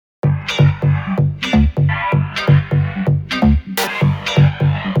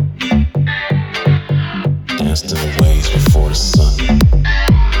before the sun.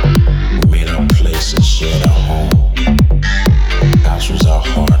 We made our place and shared our home. House was our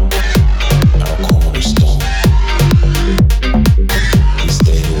heart, our cornerstone. We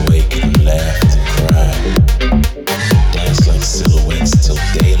stayed awake and laughed and cried. Danced like silhouettes till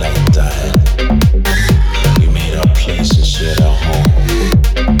daylight died. We made our place and shared our home.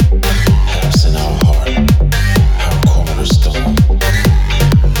 House in our heart, our cornerstone.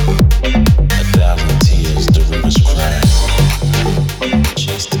 A thousand tears, the rivers cried.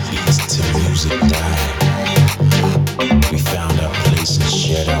 Chased the beats till music died. We found our place and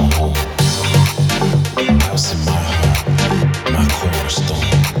shared our home. House in my heart, my cornerstone.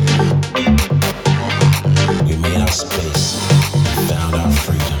 We made our space and found our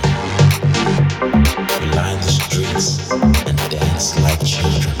freedom. We lined the streets and danced like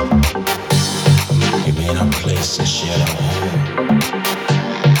children. We made our place and shared our home.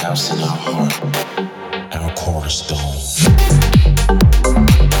 House in our heart, our cornerstone.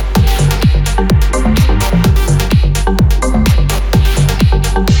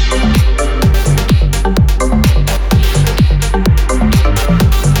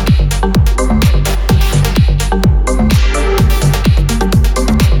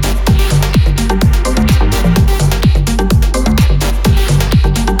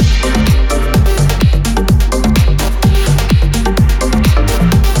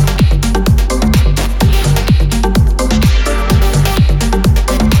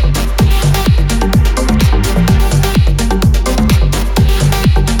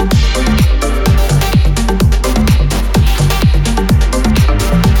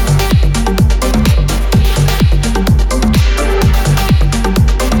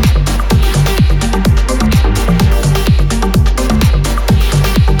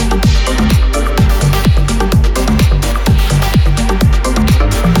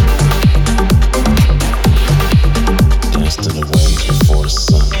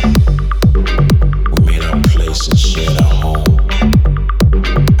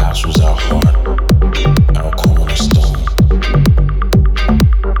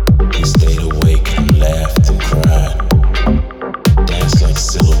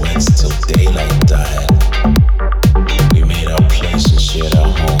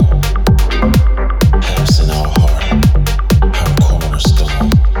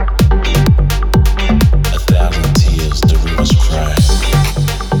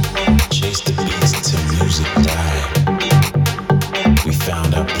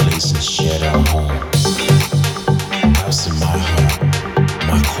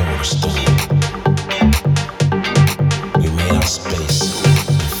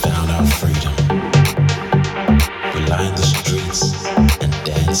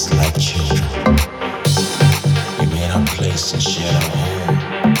 Like children, we made our place and shared our